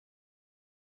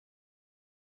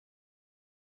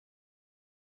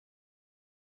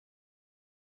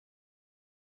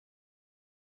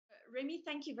Rémy,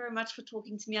 thank you very much for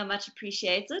talking to me. I much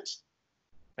appreciate it.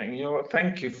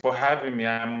 Thank you for having me.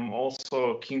 I'm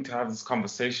also keen to have this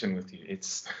conversation with you.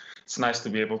 It's nice to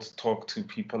be able to talk to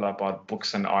people about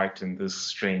books and art in this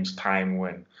strange time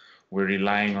when we're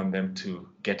relying on them to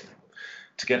get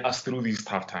us through these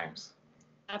tough times.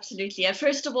 Absolutely. And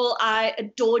first of all, I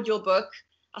adored your book.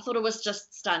 I thought it was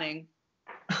just stunning.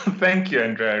 Thank you,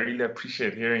 Andrea. I really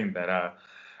appreciate hearing that.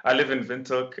 I live in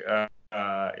Windhoek,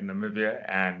 in Namibia,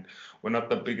 and we're not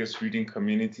the biggest reading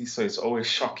community, so it's always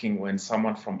shocking when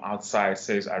someone from outside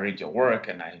says, "I read your work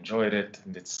and I enjoyed it,"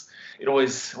 and it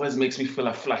always makes me feel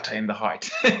a flutter in the heart.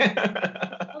 Good.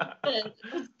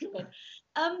 That's good.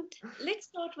 Let's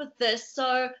start with this.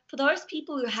 So, for those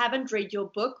people who haven't read your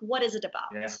book, what is it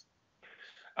about? Yeah.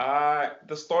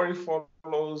 The story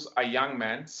follows a young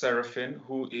man, Seraphin,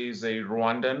 who is a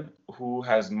Rwandan who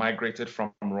has migrated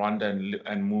from Rwanda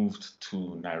and moved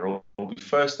to Nairobi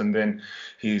first, and then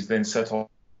he's then settled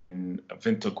in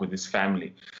Windhoek with his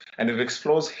family. And it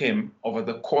explores him over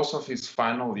the course of his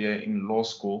final year in law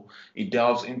school. It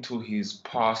delves into his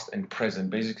past and present,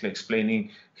 basically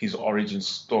explaining his origin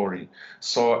story.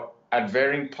 So at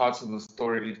varying parts of the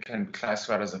story, it can be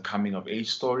classified as a coming of age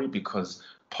story because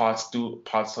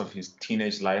parts of his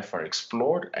teenage life are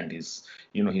explored, and his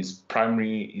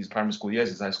primary school years,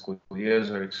 his high school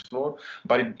years are explored.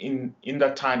 But in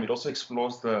that time, it also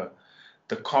explores the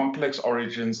complex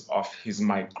origins of his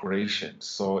migration.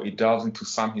 So it delves into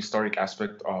some historic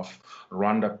aspect of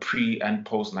Rwanda pre and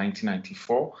post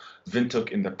 1994,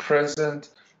 Windhoek in the present,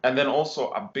 and then also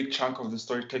a big chunk of the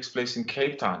story takes place in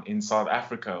Cape Town in South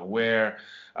Africa, where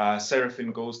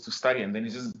Seraphin goes to study, and then he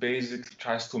just basically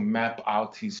tries to map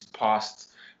out his past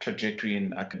trajectory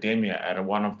in academia at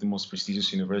one of the most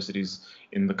prestigious universities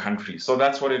in the country. So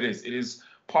that's what it is. It is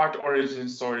part origin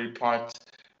story, part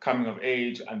coming of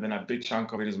age, and then a big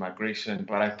chunk of it is migration.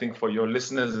 But I think for your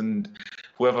listeners and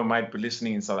whoever might be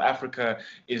listening in South Africa,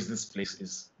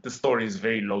 the story is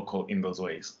very local in those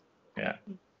ways. Yeah.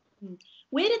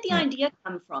 Where did the idea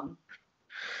come from?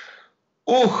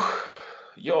 Oh,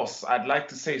 yes, I'd like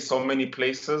to say so many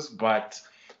places, but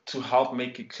to help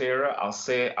make it clearer, I'll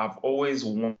say I've always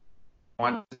wanted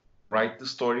to write the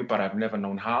story, but I've never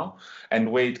known how.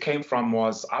 And where it came from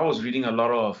was I was reading a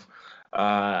lot of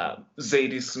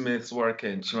Zadie Smith's work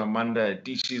and Chimamanda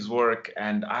Adichie's work,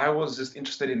 and I was just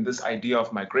interested in this idea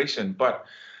of migration. But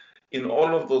in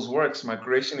all of those works,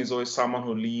 migration is always someone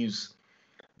who leaves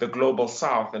the global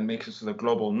south and makes it to the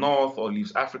global north, or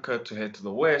leaves Africa to head to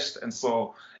the west. And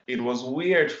so it was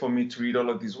weird for me to read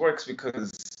all of these works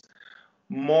because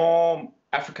more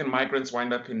African migrants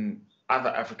wind up in other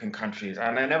African countries.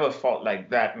 And I never felt like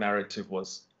that narrative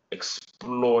was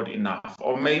explored enough.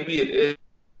 Or maybe it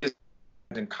is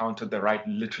encountered the right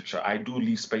literature. I do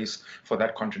leave space for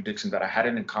that contradiction, that I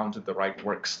hadn't encountered the right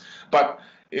works. But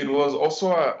it was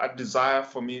also a desire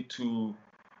for me to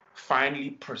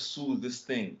finally pursue this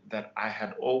thing that I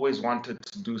had always wanted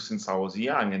to do since I was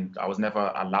young, and I was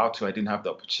never allowed to. I didn't have the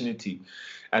opportunity.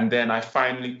 And then I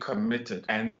finally committed.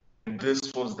 And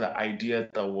this was the idea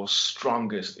that was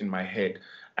strongest in my head.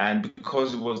 And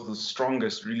because it was the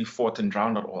strongest, really fought and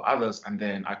drowned out all others. And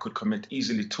then I could commit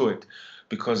easily to it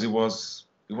because it was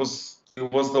the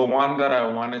one that I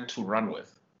wanted to run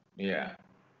with. Yeah.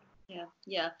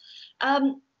 Yeah.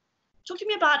 Talk to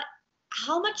me about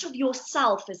how much of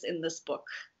yourself is in this book?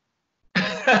 The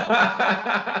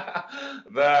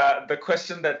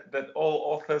question that all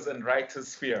authors and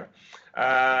writers fear.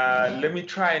 Let me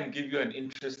try and give you an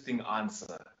interesting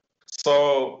answer.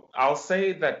 So I'll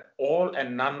say that all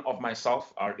and none of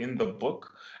myself are in the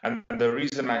book. And the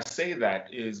reason I say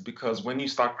that is because when you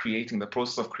start creating, the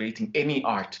process of creating any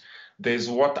art, there's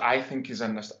what I think is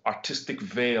an artistic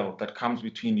veil that comes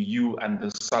between you and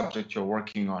the subject you're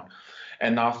working on.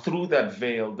 And now through that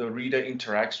veil, the reader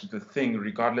interacts with the thing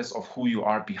regardless of who you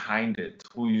are behind it,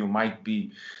 who you might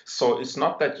be. So it's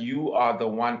not that you are the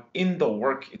one in the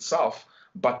work itself,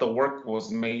 but the work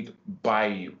was made by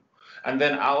you. And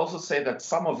then I'll also say that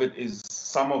some of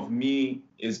me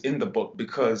is in the book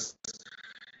because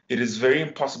it is very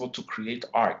impossible to create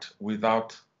art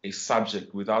without a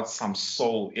subject, without some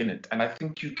soul in it. And I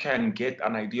think you can get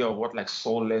an idea of what like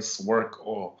soulless work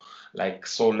or like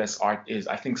soulless art is.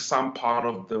 I think some part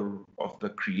of the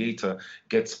creator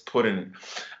gets put in it.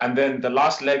 And then the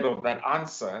last leg of that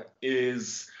answer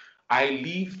is I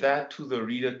leave that to the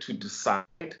reader to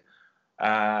decide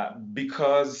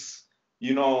because,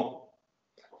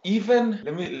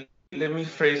 even let me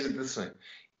phrase it this way.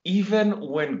 Even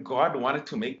when God wanted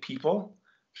to make people,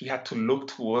 he had to look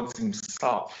towards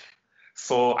himself.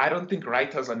 So I don't think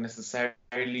writers are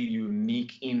necessarily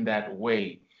unique in that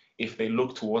way. if they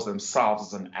look towards themselves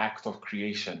as an act of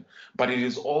creation. But it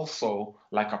is also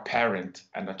like a parent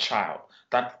and a child.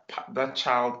 That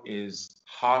child is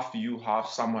half you, half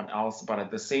someone else, but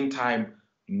at the same time,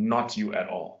 not you at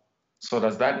all. So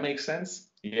does that make sense?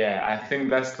 Yeah, I think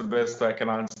that's the best I can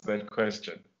answer that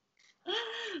question.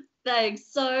 Thanks.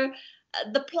 So,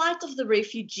 the plight of the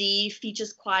refugee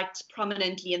features quite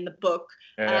prominently in the book.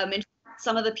 In fact,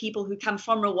 some of the people who come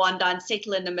from Rwanda and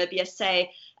settle in Namibia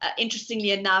say,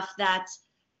 interestingly enough, that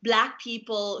Black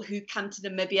people who come to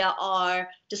Namibia are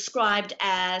described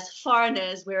as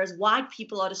foreigners, whereas white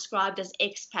people are described as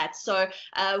expats. So,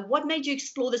 what made you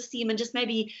explore this theme, and just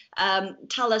maybe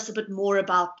tell us a bit more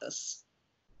about this?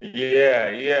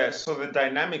 Yeah. So the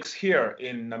dynamics here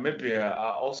in Namibia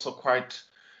are also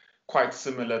quite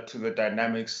similar to the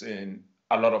dynamics in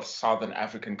a lot of Southern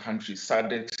African countries.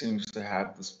 SADC seems to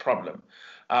have this problem.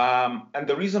 And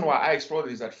the reason why I explored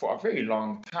it is that for a very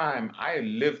long time, I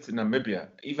lived in Namibia,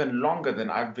 even longer than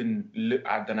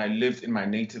than I lived in my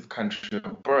native country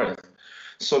of birth.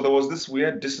 So there was this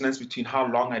weird dissonance between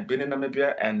how long I'd been in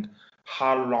Namibia and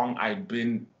how long I'd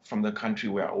been from the country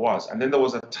where I was. And then there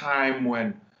was a time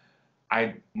when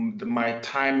my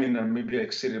time in Namibia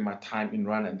exceeded my time in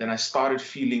Rwanda. And then I started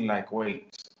feeling like,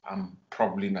 wait, I'm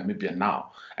probably Namibian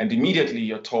now. And immediately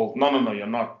you're told, no, you're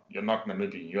not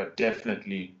Namibian. You're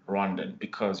definitely Rwandan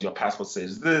because your passport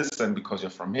says this and because you're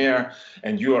from here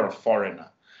and you are a foreigner.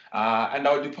 And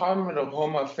our Department of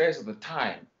Home Affairs at the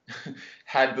time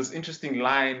had this interesting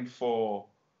line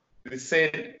they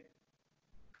said,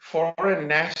 foreign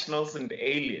nationals and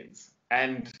aliens.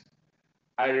 And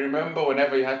I remember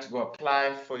whenever you had to go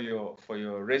apply for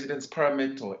your residence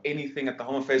permit or anything at the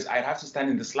Home Affairs, I'd have to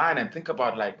stand in this line and think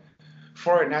about like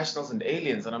foreign nationals and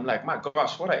aliens. And I'm like, my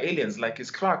gosh, what are aliens? Like, is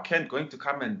Clark Kent going to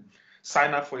come and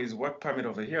sign up for his work permit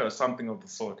over here or something of the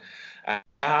sort?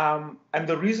 And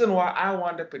the reason why I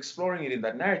wound up exploring it in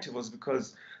that narrative was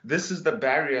because this is the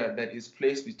barrier that is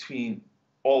placed between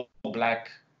all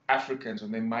Black Africans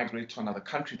when they migrate to another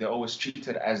country. They're always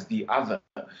treated as the other.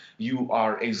 You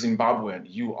are a Zimbabwean,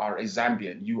 you are a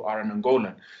Zambian, you are an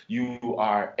Angolan, you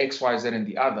are XYZ and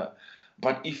the other.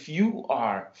 But if you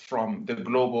are from the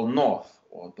global north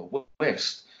or the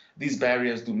west, these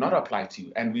barriers do not apply to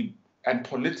you. And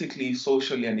politically,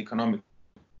 socially, and economically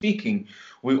speaking,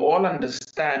 we all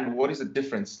understand what is the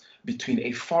difference between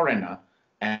a foreigner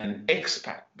and an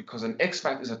expat, because an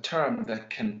expat is a term that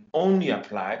can only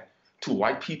apply to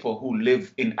white people who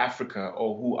live in Africa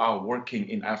or who are working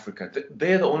in Africa.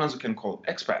 They're the ones who can call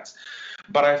expats.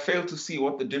 But I fail to see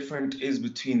what the difference is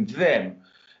between them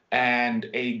and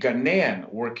a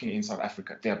Ghanaian working in South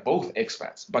Africa. They're both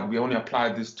expats, but we only apply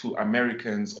this to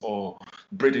Americans or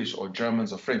British or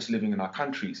Germans or French living in our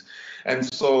countries. And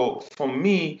so for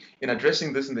me, in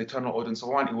addressing this in the Eternal Audience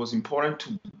One, it was important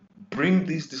to bring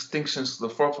these distinctions to the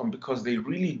forefront because they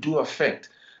really do affect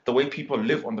the way people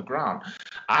live on the ground.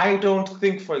 I don't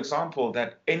think, for example,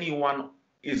 that anyone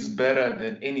is better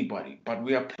than anybody, but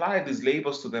we apply these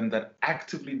labels to them that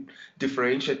actively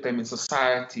differentiate them in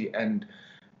society and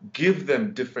give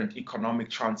them different economic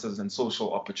chances and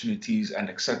social opportunities and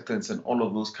acceptance and all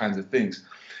of those kinds of things.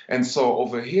 And so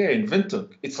over here in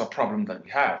Windhoek, it's a problem that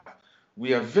we have.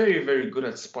 We are very, very good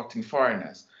at spotting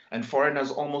foreigners, and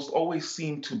foreigners almost always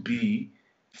seem to be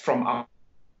from our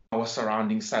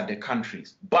surrounding SADC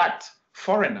countries. But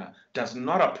foreigner does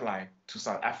not apply to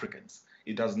South Africans.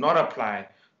 It does not apply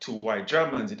to white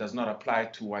Germans. It does not apply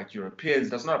to white Europeans. It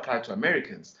does not apply to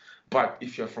Americans. But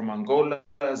if you're from Angola,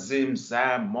 Zim,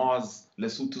 Zam, Moz,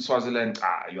 Lesotho, Swaziland,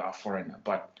 you are a foreigner,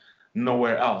 but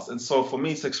nowhere else. And so for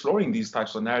me, it's exploring these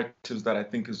types of narratives that I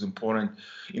think is important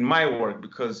in my work,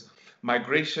 because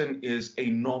migration is a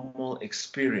normal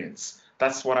experience.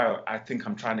 That's what I think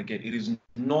I'm trying to get. It is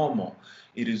normal.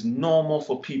 It is normal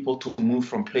for people to move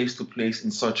from place to place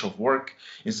in search of work,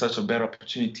 in search of better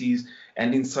opportunities,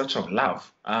 and in search of love.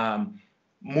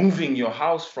 Moving your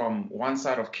house from one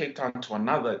side of Cape Town to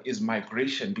another is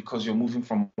migration because you're moving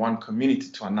from one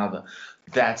community to another.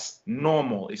 That's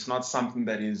normal. It's not something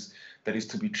that is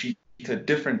to be treated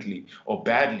differently or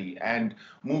badly. And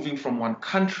moving from one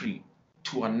country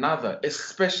to another,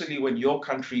 especially when your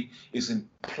country is in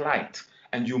plight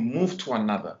and you move to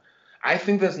another, I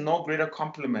think there's no greater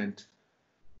compliment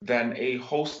than a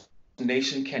host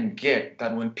nation can get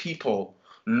than when people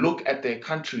look at their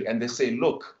country and they say,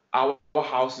 look, our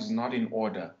house is not in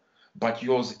order, but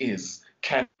yours is.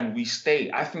 Can we stay?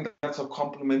 I think that's a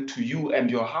compliment to you and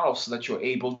your house that you're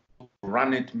able to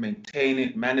run it, maintain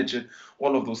it, manage it,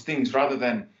 all of those things, rather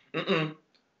than,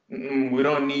 we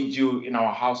don't need you in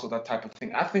our house or that type of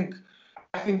thing. I think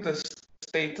the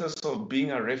status of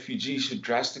being a refugee should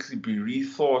drastically be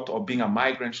rethought, or being a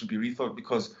migrant should be rethought,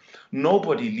 because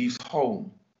nobody leaves home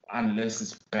unless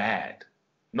it's bad.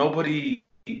 Nobody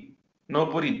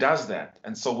does that.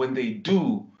 And so when they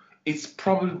do, it's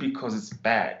probably because it's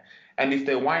bad. And if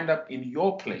they wind up in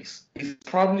your place, it's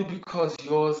probably because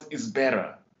yours is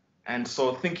better. And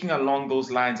so thinking along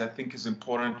those lines, I think, is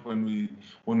important when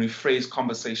we phrase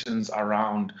conversations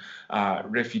around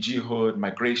refugeehood,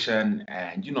 migration,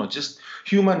 and just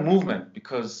human movement,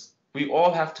 because we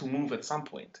all have to move at some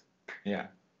point. Yeah.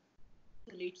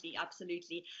 Absolutely,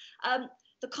 absolutely.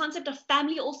 The concept of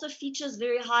family also features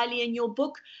very highly in your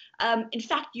book. In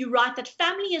fact, you write that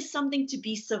family is something to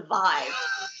be survived.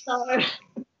 So,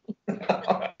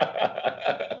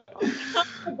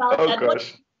 about oh that.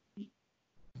 gosh.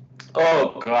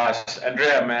 Oh gosh,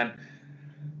 Andrea, man.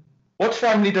 What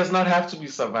family does not have to be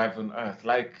survived on Earth?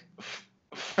 Like,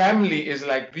 family is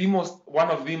like one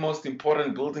of the most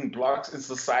important building blocks in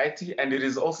society, and it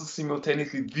is also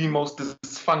simultaneously the most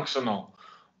dysfunctional,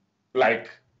 like,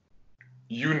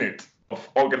 unit of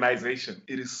organization.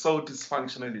 It is so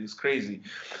dysfunctional, it is crazy.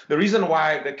 The reason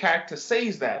why the character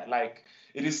says that, like,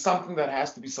 it is something that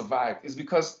has to be survived, is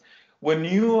because when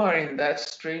you are in that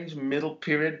strange middle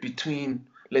period between,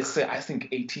 let's say, I think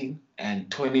 18 and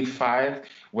 25,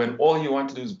 when all you want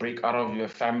to do is break out of your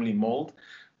family mold,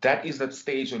 that is that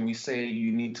stage when we say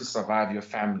you need to survive your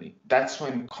family. That's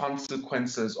when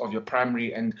consequences of your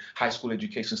primary and high school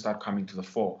education start coming to the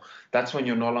fore. That's when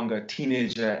you're no longer a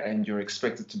teenager and you're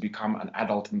expected to become an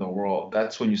adult in the world.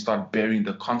 That's when you start bearing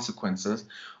the consequences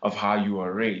of how you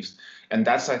are raised. And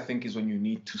that's, I think, is when you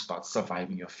need to start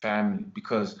surviving your family,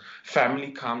 because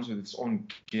family comes with its own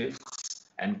gifts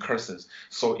and curses.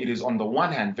 So it is, on the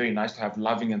one hand, very nice to have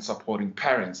loving and supporting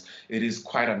parents. It is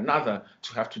quite another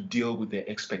to have to deal with their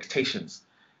expectations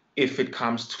if it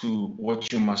comes to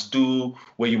what you must do,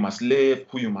 where you must live,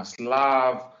 who you must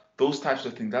love, those types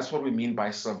of things. That's what we mean by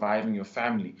surviving your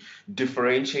family,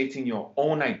 differentiating your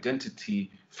own identity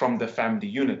from the family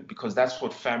unit, because that's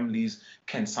what families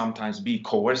can sometimes be,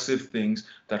 coercive things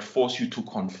that force you to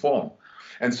conform.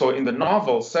 And so in the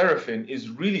novel, Seraphim is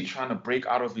really trying to break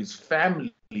out of his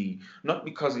family, not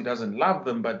because he doesn't love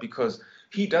them, but because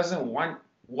he doesn't want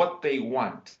what they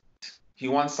want. He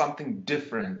wants something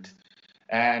different.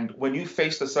 And when you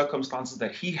face the circumstances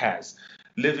that he has,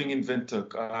 living in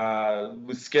Windhoek,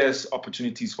 with scarce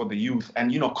opportunities for the youth,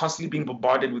 and constantly being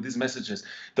bombarded with these messages,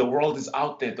 the world is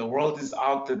out there, the world is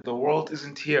out there, the world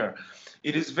isn't here.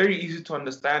 It is very easy to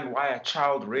understand why a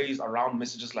child raised around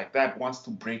messages like that wants to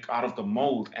break out of the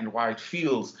mold, and why it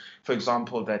feels, for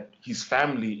example, that his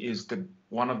family is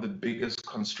one of the biggest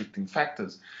constricting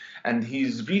factors. And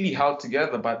he's really held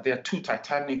together, but there are two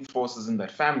titanic forces in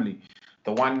that family.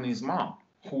 The one is his mom,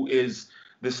 who is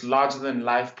this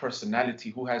larger-than-life personality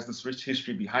who has this rich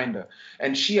history behind her.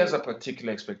 And she has a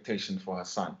particular expectation for her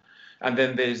son. And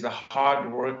then there's the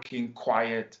hard-working,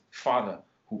 quiet father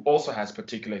who also has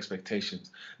particular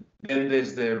expectations. Then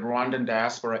there's the Rwandan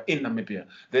diaspora in Namibia.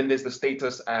 Then there's the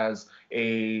status as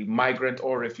a migrant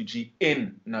or refugee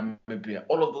in Namibia.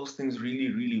 All of those things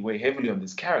really, really weigh heavily on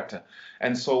this character.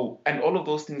 And all of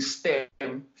those things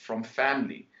stem from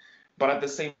family. But at the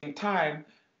same time,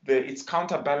 it's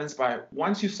counterbalanced by,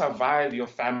 once you survive your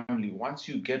family, once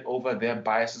you get over their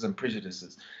biases and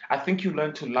prejudices, I think you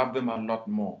learn to love them a lot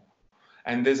more.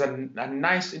 And there's a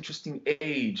nice, interesting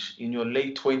age in your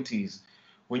late 20s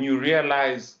when you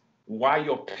realize why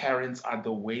your parents are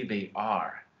the way they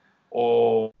are,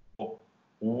 or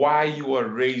why you were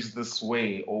raised this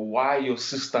way, or why your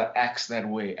sister acts that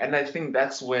way. And I think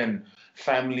that's when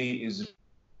family is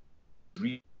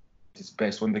really its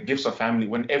best, when the gifts of family,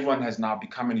 when everyone has now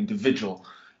become an individual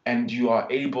and you are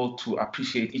able to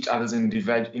appreciate each other's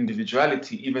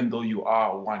individuality, even though you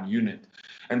are one unit.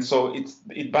 And so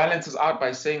it balances out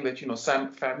by saying that,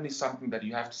 family is something that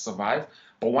you have to survive,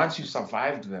 but once you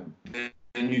survived them,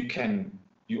 then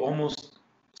you almost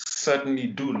certainly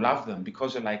do love them,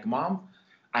 because you're like, Mom,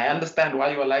 I understand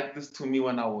why you were like this to me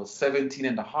when I was 17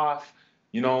 and a half.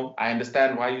 I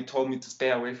understand why you told me to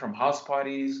stay away from house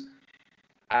parties.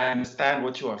 I understand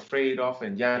what you're afraid of,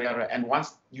 and yada yada. And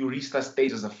once you reach that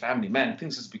stage as a family, man,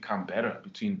 things just become better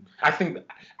I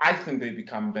think they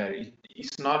become better.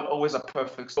 It's not always a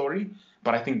perfect story,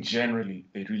 but I think generally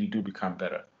they really do become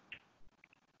better.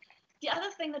 The other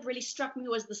thing that really struck me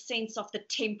was the sense of the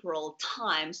temporal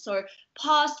time. So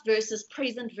past versus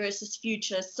present versus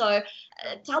future. So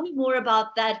tell me more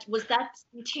about that. Was that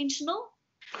intentional?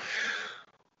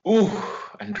 Ooh,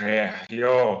 Andrea,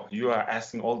 you are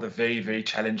asking all the very, very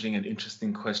challenging and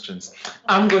interesting questions.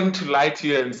 I'm going to lie to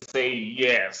you and say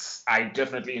yes. I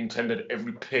definitely intended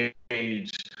every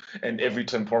page and every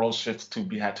temporal shift to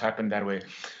happen that way.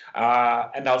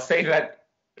 And I'll say that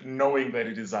knowing that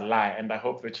it is a lie, and I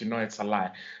hope that you know it's a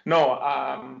lie.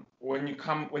 No, when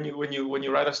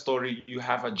you write a story, you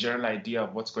have a general idea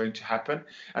of what's going to happen,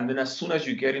 and then as soon as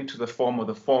you get into the form or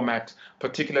the format,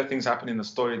 particular things happen in the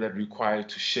story that require you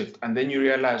to shift, and then you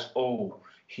realize, oh,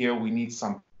 here we need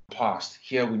some past,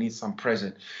 here we need some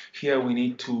present, here we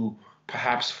need to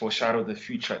perhaps foreshadow the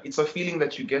future. It's a feeling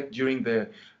that you get during the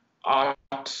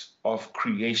art of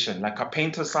creation. Like a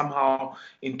painter somehow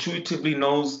intuitively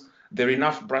knows there are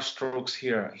enough brushstrokes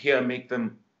here. Here, make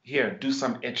them here. Do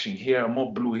some etching. Here,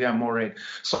 more blue. Here, more red.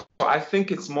 So I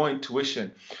think it's more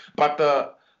intuition. But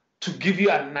to give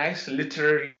you a nice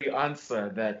literary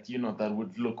answer that that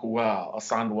would look well or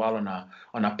sound well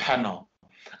on a panel,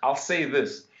 I'll say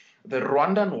this: the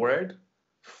Rwandan word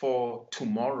for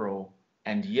tomorrow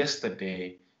and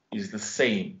yesterday is the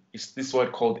same. It's this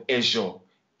word called ejo.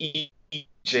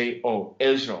 EJO,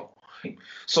 ejo.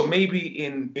 So maybe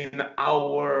in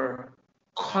our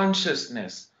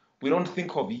consciousness, we don't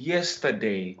think of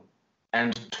yesterday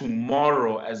and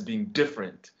tomorrow as being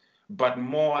different, but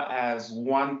more as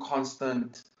one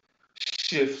constant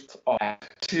shift of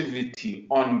activity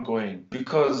ongoing.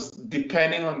 Because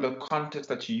depending on the context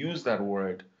that you use that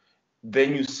word,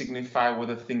 then you signify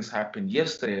whether things happened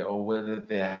yesterday or whether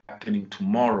they're happening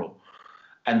tomorrow.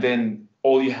 And then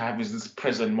all you have is this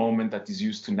present moment that is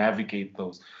used to navigate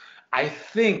those. I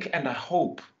think and I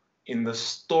hope in the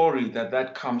story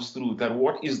that comes through, that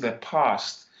what is the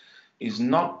past is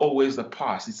not always the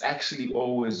past, it's actually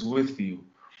always with you.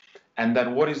 And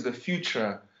that what is the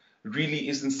future really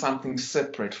isn't something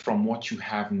separate from what you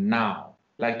have now.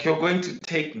 Like you're going to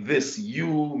take this,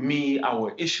 you, me,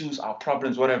 our issues, our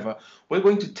problems, whatever, we're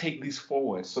going to take these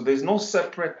forward. So there's no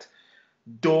separate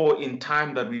door in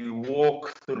time that we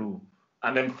walk through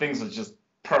and then things are just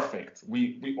perfect.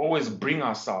 We always bring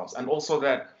ourselves. And also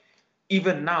that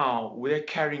even now we're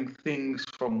carrying things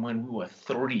from when we were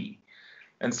 3.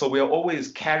 And so we're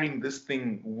always carrying this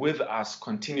thing with us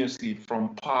continuously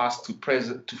from past to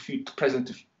present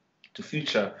to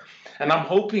future. And I'm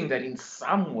hoping that in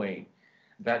some way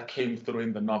that came through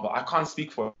in the novel. I can't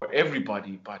speak for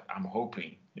everybody, but I'm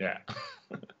hoping. Yeah.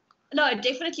 No, it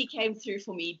definitely came through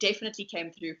for me. Definitely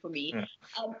came through for me. Yeah.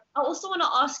 I also want to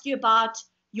ask you about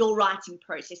your writing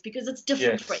process because it's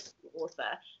different for Yes. every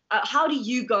author. How do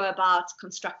you go about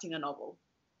constructing a novel?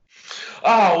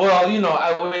 Oh, well,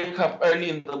 I wake up early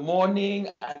in the morning,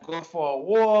 I go for a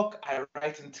walk, I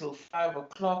write until 5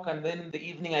 o'clock, and then in the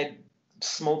evening I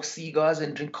smoke cigars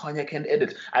and drink cognac and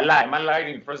edit. I lie, my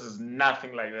writing process is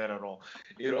nothing like that at all.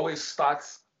 It always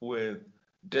starts with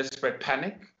desperate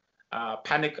panic.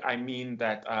 Panic, I mean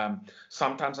that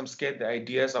sometimes I'm scared the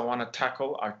ideas I want to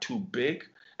tackle are too big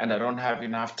and I don't have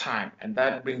enough time. And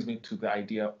that brings me to the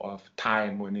idea of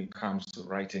time when it comes to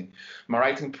writing. My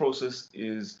writing process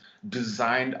is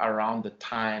designed around the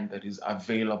time that is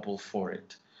available for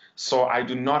it. So I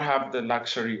do not have the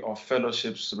luxury of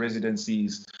fellowships,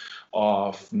 residencies,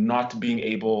 of not being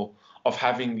able, of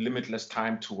having limitless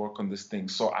time to work on this thing.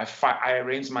 So I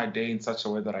arrange my day in such a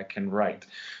way that I can write.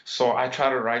 So I try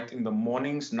to write in the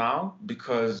mornings now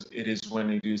because it is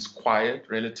when it is quiet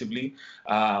relatively,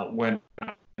 when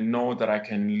I know that I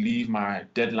can leave my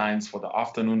deadlines for the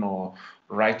afternoon or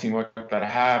writing work that I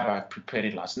have. I prepared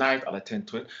it last night. I'll attend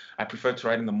to it. I prefer to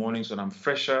write in the mornings when I'm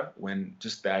fresher, when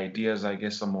just the ideas, I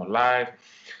guess, are more live.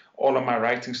 All of my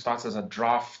writing starts as a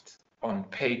draft on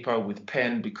paper with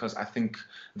pen because I think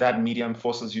that medium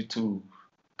forces you to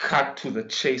cut to the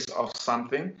chase of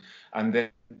something. And then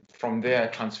from there, I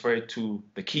transfer it to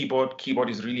the keyboard. Keyboard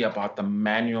is really about the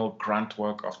manual grunt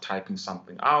work of typing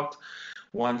something out.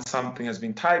 Once something has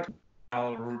been typed,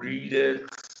 I'll read it.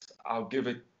 I'll give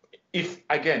it, if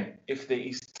there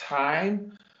is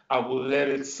time, I will let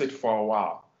it sit for a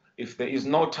while. If there is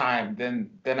no time,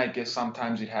 then I guess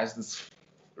sometimes it has this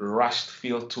rushed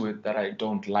feel to it that I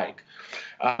don't like.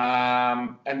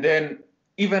 And then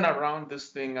even around this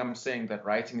thing, I'm saying that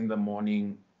writing in the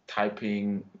morning,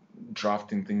 typing,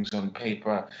 drafting things on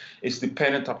paper is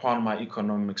dependent upon my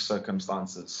economic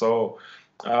circumstances. So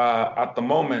at the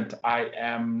moment, I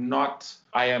am not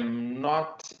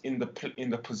in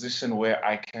the position where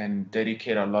I can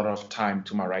dedicate a lot of time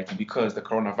to my writing because the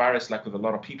coronavirus, like with a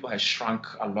lot of people, has shrunk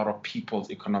a lot of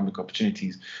people's economic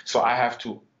opportunities. So I have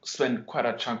to spend quite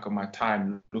a chunk of my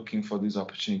time looking for these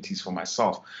opportunities for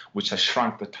myself, which has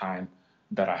shrunk the time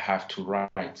that I have to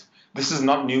write. This is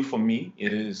not new for me.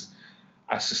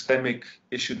 a systemic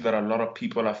issue that a lot of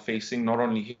people are facing, not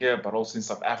only here, but also in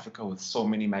South Africa, with so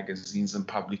many magazines and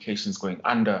publications going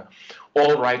under.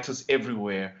 All writers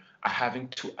everywhere are having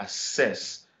to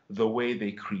assess the way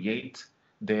they create.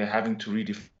 They're having to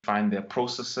redefine their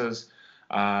processes.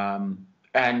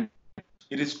 And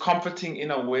it is comforting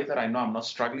in a way that I know I'm not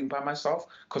struggling by myself,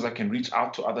 because I can reach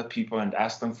out to other people and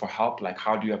ask them for help. Like,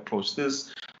 how do you approach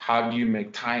this? How do you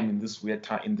make time in this weird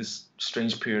time, in this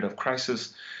strange period of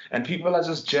crisis? And people are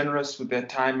just generous with their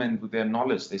time and with their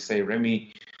knowledge. They say,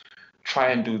 Rémy,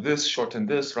 try and do this, shorten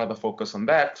this, rather focus on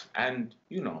that. And,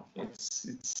 you know,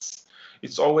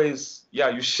 it's always, yeah,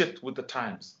 you shift with the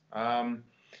times.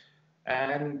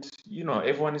 And, you know,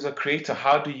 everyone is a creator.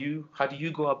 How do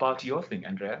you go about your thing,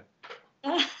 Andrea?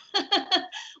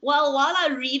 Well, while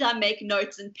I read, I make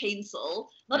notes in pencil,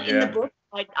 not in the book.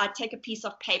 I take a piece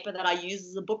of paper that I use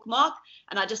as a bookmark,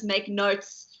 and I just make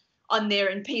notes on there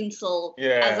in pencil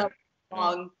as I go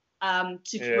along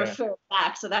to refer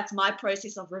back. So that's my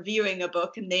process of reviewing a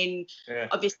book. And then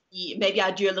obviously maybe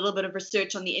I do a little bit of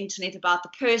research on the internet about the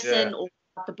person or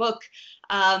about the book.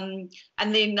 And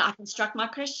then I construct my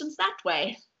questions that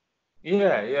way.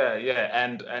 Yeah.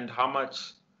 And how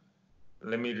much,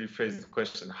 let me rephrase the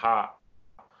question.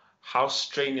 How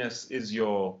strenuous is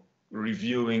your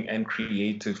reviewing and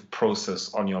creative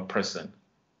process on your person?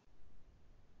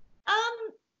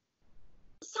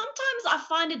 Sometimes I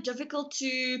find it difficult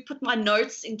to put my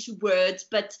notes into words,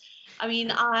 but I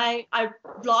mean, I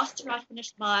last year I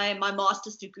finished my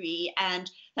master's degree,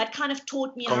 and that kind of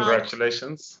taught me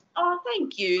Congratulations. Oh,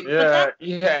 thank you. Yeah,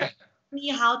 but that taught me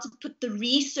how to put the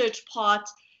research part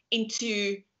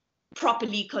into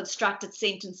properly constructed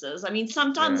sentences. I mean,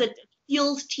 sometimes it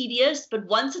feels tedious, but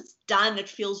once it's done, it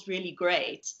feels really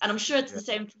great. And I'm sure it's the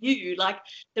same for you. Like,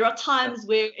 there are times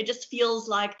where it just feels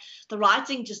like the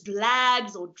writing just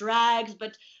lags or drags,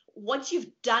 but once you've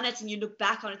done it and you look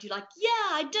back on it, you're like, yeah,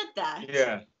 I did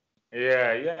that.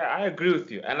 Yeah, I agree with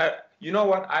you. And you know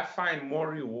what? I find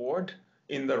more reward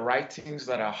in the writings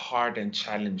that are hard and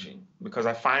challenging, because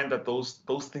I find that those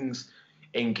things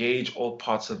engage all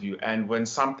parts of you. And when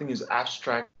something is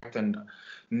abstract and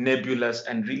nebulous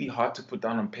and really hard to put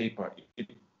down on paper,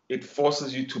 it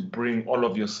forces you to bring all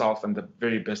of yourself and the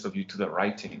very best of you to the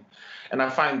writing. And I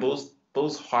find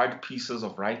those hard pieces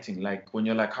of writing, like when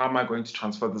you're like, how am I going to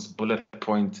transfer this bullet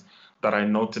point that I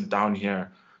noted down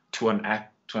here to an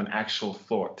actual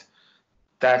thought?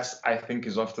 That's, I think,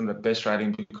 is often the best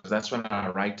writing, because that's when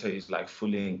a writer is like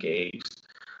fully engaged.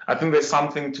 I think there's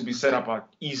something to be said about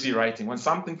easy writing. When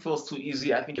something feels too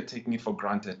easy, I think you're taking it for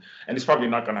granted, and it's probably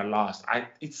not going to last.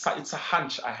 It's a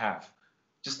hunch I have,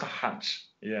 just a hunch.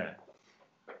 Yeah.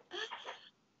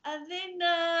 And then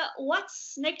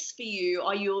what's next for you?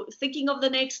 Are you thinking of the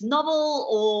next novel,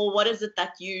 or what is it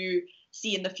that you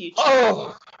see in the future?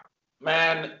 Oh,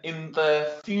 man, in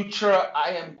the future,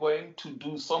 I am going to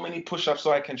do so many push-ups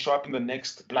so I can show up in the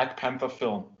next Black Panther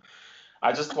film.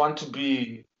 I just want to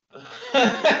be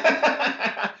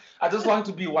I just want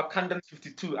to be Wakandan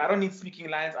 52. I don't need speaking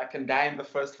lines. I can die in the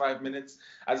first 5 minutes.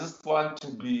 I just want to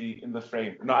be in the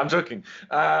frame. No, I'm joking.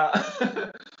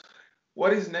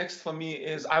 What is next for me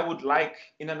is, I would like,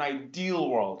 in an ideal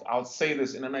world, I'll say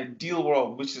this, in an ideal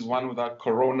world, which is one without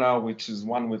corona, which is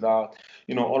one without,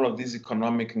 you know, all of these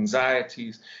economic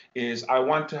anxieties, is I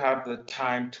want to have the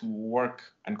time to work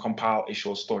and compile a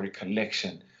short story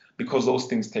collection, because those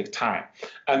things take time.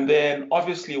 And then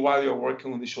obviously, while you're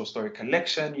working on the short story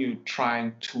collection, you're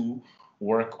trying to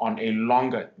work on a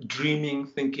longer, dreaming,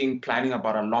 thinking, planning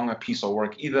about a longer piece of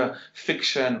work, either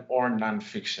fiction or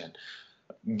nonfiction.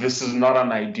 This is not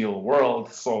an ideal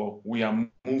world, so we are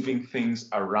moving things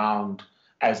around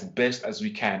as best as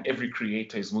we can. Every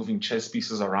creator is moving chess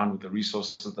pieces around with the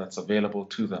resources that's available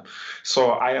to them.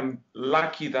 So I am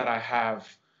lucky that I have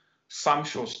some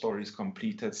short stories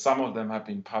completed. Some of them have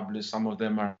been published, some of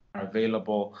them are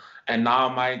available. And now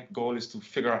my goal is to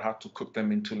figure out how to cook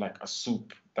them into like a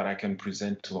soup that I can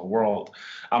present to the world.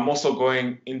 I'm also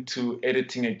going into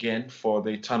editing again for The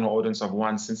Eternal Audience of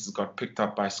One, since it got picked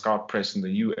up by Scout Press in the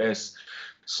US.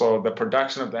 So the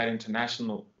production of that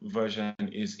international version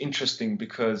is interesting,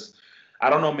 because I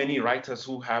don't know many writers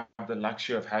who have the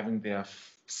luxury of having their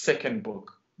second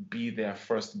book be their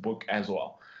first book as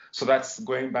well. So that's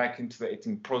going back into the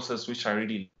editing process, which I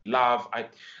really love.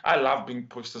 I love being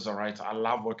pushed as a writer. I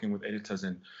love working with editors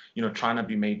and, you know, trying to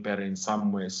be made better in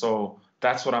some way. So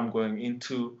that's what I'm going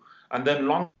into. And then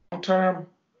long term,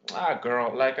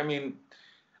 girl, like, I mean,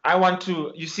 I want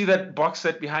to, you see that box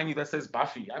set behind you that says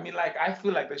Buffy? I mean, like, I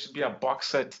feel like there should be a box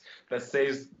set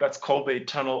that's called The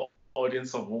Eternal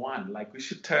Audience of One. Like, we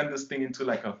should turn this thing into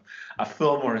like a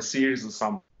film or a series or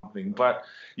something. something. But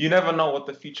you never know what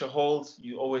the future holds.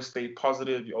 You always stay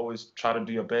positive. You always try to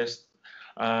do your best.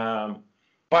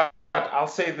 But I'll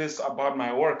say this about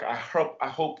my work. I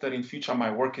hope that in future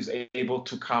my work is able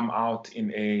to come out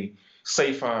in a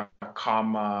safer,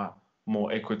 calmer,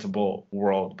 more equitable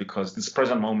world, because this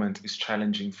present moment is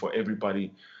challenging for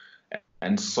everybody.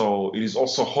 And so it is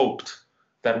also hoped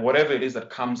that whatever it is that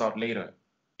comes out later,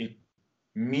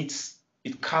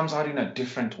 it comes out in a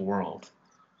different world.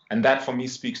 And that for me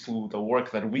speaks to the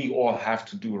work that we all have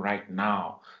to do right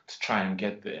now to try and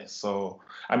get there. So,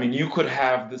 I mean, you could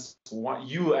have this one,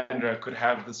 you, Andrea, could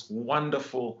have this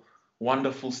wonderful,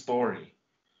 wonderful story,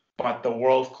 but the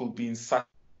world could be in such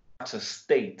a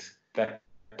state that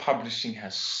publishing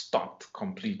has stopped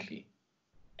completely.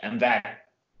 And that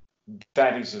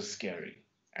is just scary.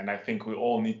 And I think we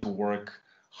all need to work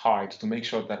hard to make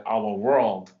sure that our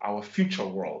world, our future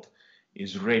world,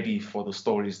 is ready for the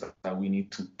stories that we need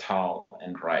to tell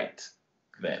and write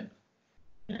then.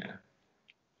 Yeah.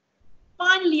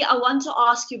 Finally, I want to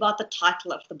ask you about the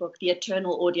title of the book, The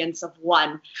Eternal Audience of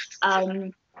One.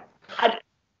 You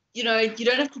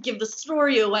don't have to give the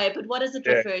story away, but what does it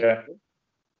refer to?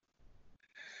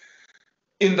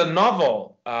 In the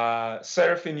novel,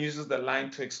 Seraphine uses the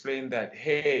line to explain that,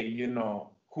 hey,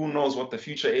 who knows what the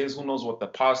future is? Who knows what the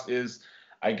past is?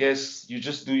 I guess you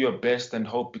just do your best and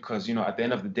hope, because, at the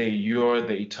end of the day, you're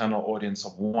the eternal audience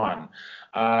of one.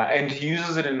 And he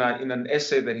uses it in an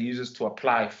essay that he uses to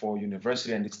apply for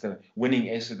university, and it's the winning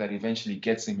essay that eventually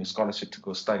gets him his scholarship to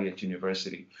go study at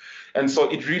university. And so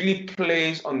it really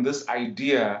plays on this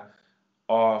idea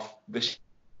of the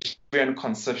Shakespearean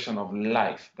conception of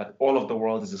life, that all of the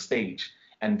world is a stage.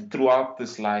 And throughout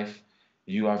this life,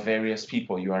 you are various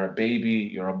people. You are a baby,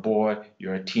 you're a boy,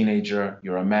 you're a teenager,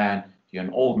 you're a man, you're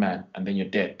an old man, and then you're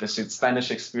dead. This is standard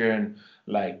Shakespearean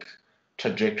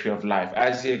trajectory of life,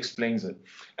 as he explains it,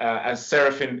 as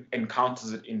Seraphine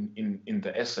encounters it in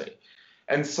the essay.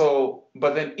 And so,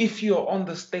 but then if you're on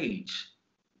the stage,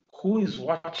 who is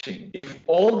watching? If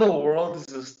all the world is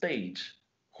a stage,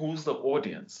 who's the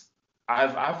audience?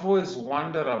 I've always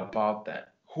wondered about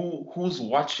that. Who's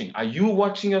watching? Are you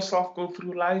watching yourself go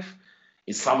through life?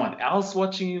 Is someone else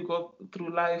watching you go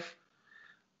through life?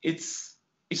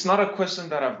 It's not a question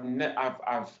that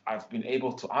I've been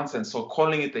able to answer, and so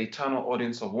calling it the eternal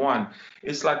audience of one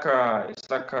is like a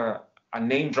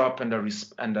name drop and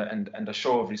a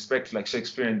show of respect, like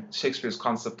Shakespeare's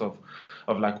concept of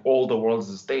like all the world is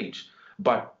a stage.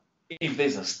 But if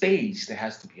there's a stage, there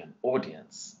has to be an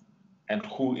audience, and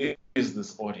who is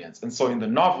this audience? And so in the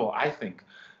novel, I think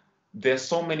there's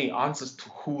so many answers to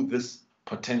who this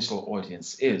potential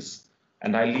audience is,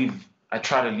 and I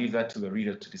try to leave that to the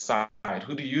reader to decide.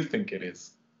 Who do you think it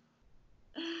is?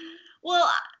 Well,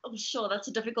 I'm sure that's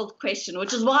a difficult question,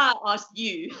 which is why I asked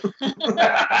you. But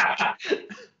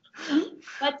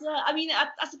I mean,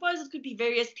 I suppose it could be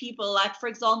various people. Like, for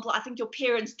example, I think your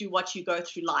parents do watch you go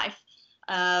through life.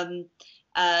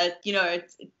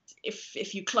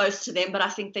 If you're close to them, but I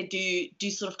think they do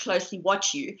sort of closely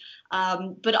watch you.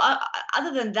 But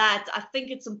other than that, I think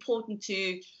it's important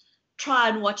to try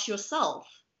and watch yourself.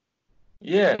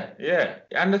 Yeah.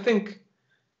 And I think,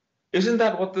 isn't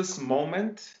that what this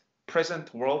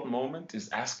present world moment is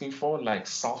asking for? Like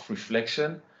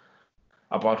self-reflection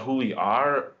about who we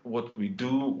are, what we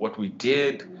do, what we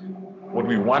did, what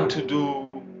we want to do.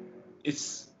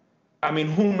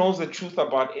 Who knows the truth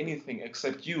about anything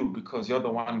except you, because you're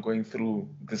the one going through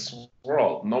this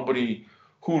world. Nobody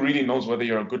who really knows whether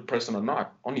you're a good person or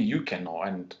not. Only you can know.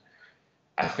 And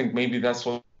I think maybe that's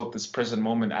what this present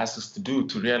moment asks us to do,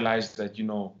 to realize that, we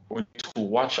need to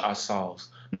watch ourselves,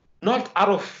 not out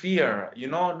of fear,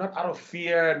 not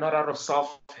out of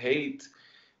self-hate.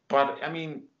 But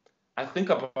I think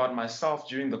about myself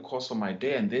during the course of my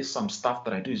day, and there's some stuff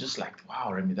that I do. It's just like, wow,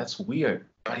 Rémy, that's weird,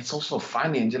 but it's also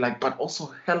funny, and you're like, but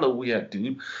also hella weird,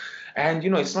 dude. And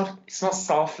it's not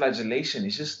self-flagellation.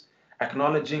 It's just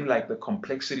acknowledging like the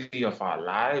complexity of our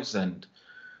lives and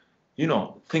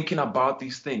thinking about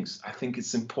these things. I think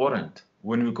it's important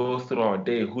when we go through our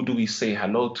day. Who do we say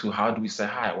hello to? How do we say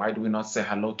hi? Why do we not say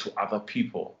hello to other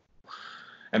people?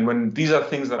 And when these are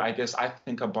things that I guess I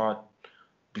think about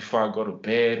before I go to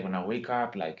bed, when I wake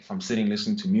up, like if I'm sitting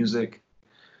listening to music.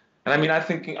 And I'm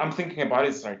thinking about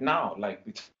it right now, like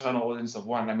the eternal audience of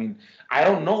one. I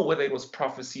don't know whether it was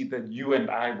prophecy that you and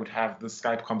I would have this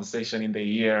Skype conversation in the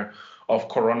year of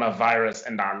coronavirus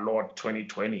and our Lord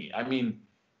 2020.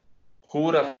 Who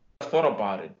would have thought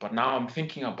about it? But now I'm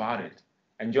thinking about it.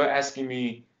 And you're asking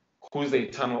me, who's the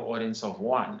eternal audience of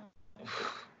one?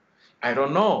 I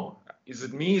don't know. Is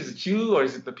it me? Is it you? Or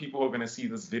is it the people who are going to see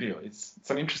this video? It's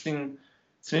an interesting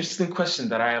It's an interesting question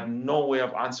that I have no way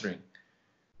of answering.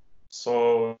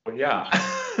 So, yeah.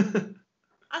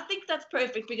 I think that's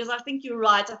perfect because I think you're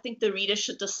right. I think the reader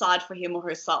should decide for him or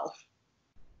herself.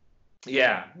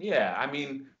 Yeah. I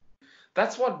mean,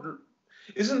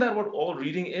 isn't that what all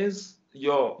reading is?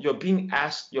 You're being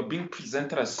asked, you're being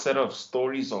presented a set of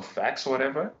stories or facts or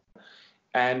whatever,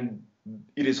 and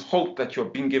it is hoped that you're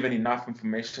being given enough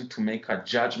information to make a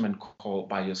judgment call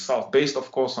by yourself, based,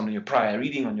 of course, on your prior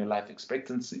reading, on your life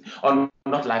expectancy, on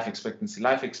not life expectancy,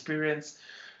 life experience.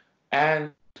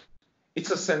 And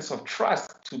it's a sense of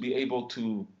trust to be able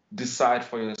to decide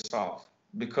for yourself,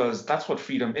 because that's what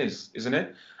freedom is, isn't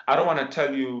it? I don't want to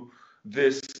tell you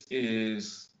this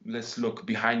is, let's look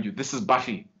behind you, this is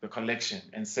Buffy, the collection,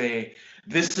 and say,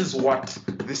 this is what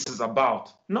this is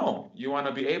about. No, you want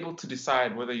to be able to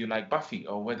decide whether you like Buffy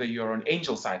or whether you're on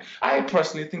Angel side. I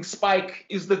personally think Spike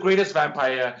is the greatest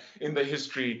vampire in the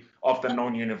history of the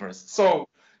known universe. So,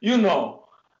 you know,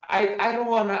 I don't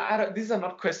want to, these are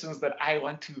not questions that I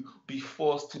want to be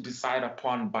forced to decide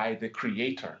upon by the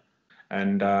creator.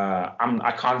 And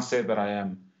I can't say that I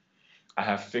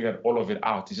have figured all of it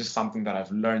out. It's just something that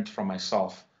I've learned from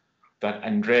myself, that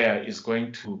Andrea is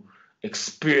going to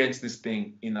experience this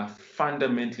thing in a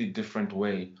fundamentally different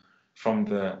way from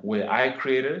the way I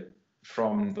created it,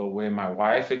 from the way my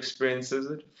wife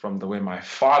experiences it, from the way my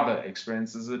father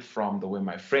experiences it, from the way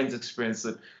my friends experience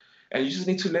it. And you just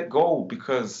need to let go,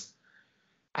 because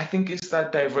I think it's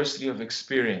that diversity of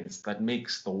experience that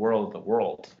makes the world the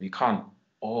world. We can't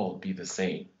all be the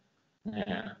same.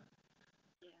 Yeah.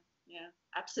 Yeah,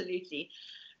 absolutely.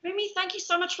 Rémy, thank you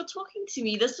so much for talking to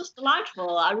me. This was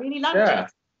delightful. I really loved Yeah.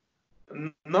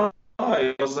 it. No,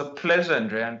 it was a pleasure,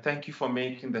 Andrea, and thank you for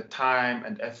making the time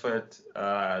and effort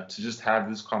to just have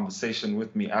this conversation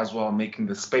with me as well, making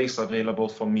the space available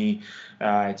for me.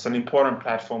 It's an important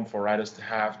platform for writers to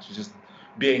have, to just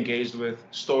be engaged with.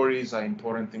 Stories are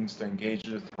important things to engage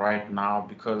with right now,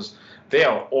 because they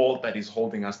are all that is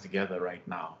holding us together right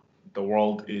now. The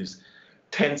world is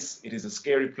tense, it is a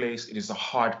scary place, it is a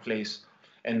hard place,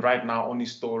 and right now only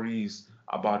stories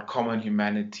about common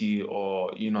humanity,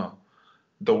 or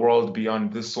the world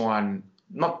beyond this one,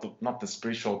 not the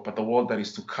spiritual, but the world that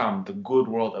is to come, the good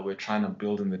world that we're trying to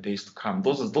build in the days to come.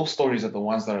 Those stories are the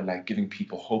ones that are like giving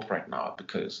people hope right now,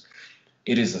 because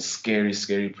it is a scary,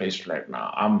 scary place right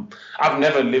now. I've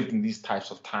never lived in these types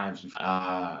of times,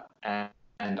 and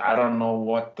I don't know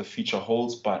what the future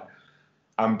holds, but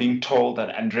I'm being told that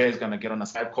Andrea is going to get on a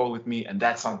Skype call with me, and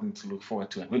that's something to look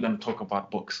forward to. And we're going to talk about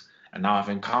books. And now I've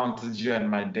encountered you, and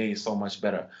my day is so much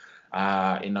better.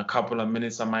 In a couple of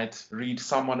minutes, I might read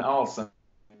someone else and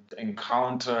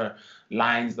encounter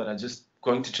lines that are just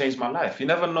going to change my life. You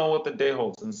never know what the day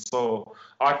holds. And so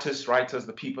artists, writers,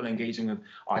 the people engaging with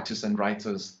artists and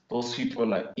writers, those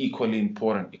people are equally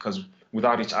important, because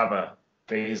without each other,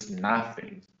 there is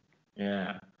nothing.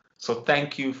 Yeah. So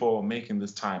thank you for making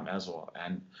this time as well,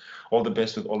 and all the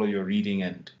best with all of your reading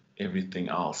and everything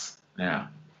else. Yeah.